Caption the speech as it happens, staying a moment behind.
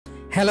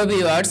Hello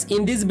viewers,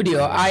 in this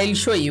video I'll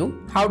show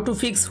you how to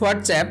fix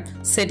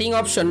WhatsApp setting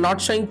option not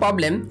showing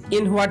problem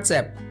in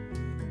WhatsApp.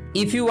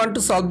 If you want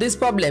to solve this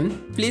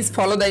problem, please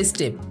follow the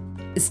step.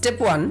 Step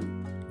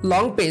 1.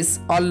 Long press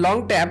or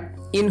long tap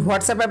in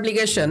WhatsApp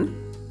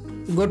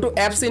application. Go to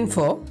apps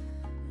info,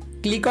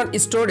 click on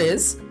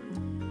storage,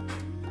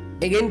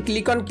 again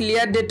click on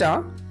clear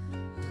data,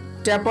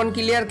 tap on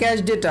clear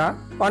cache data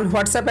on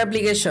WhatsApp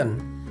application.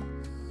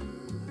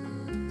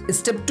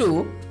 Step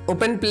 2.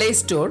 Open Play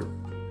Store.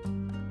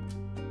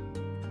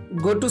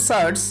 Go to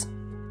search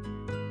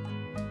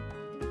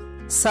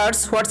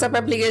WhatsApp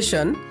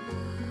application.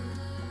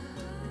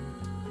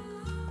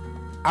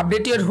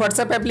 Update your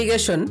WhatsApp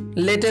application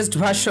latest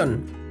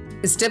version.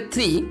 Step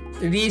 3.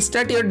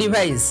 Restart your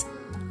device.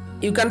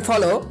 You can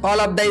follow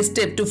all of the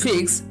steps to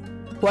fix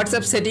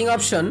WhatsApp setting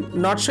option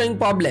not showing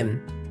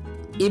problem.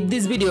 If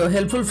this video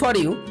helpful for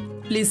you,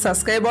 please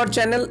subscribe our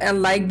channel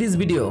and like this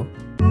video.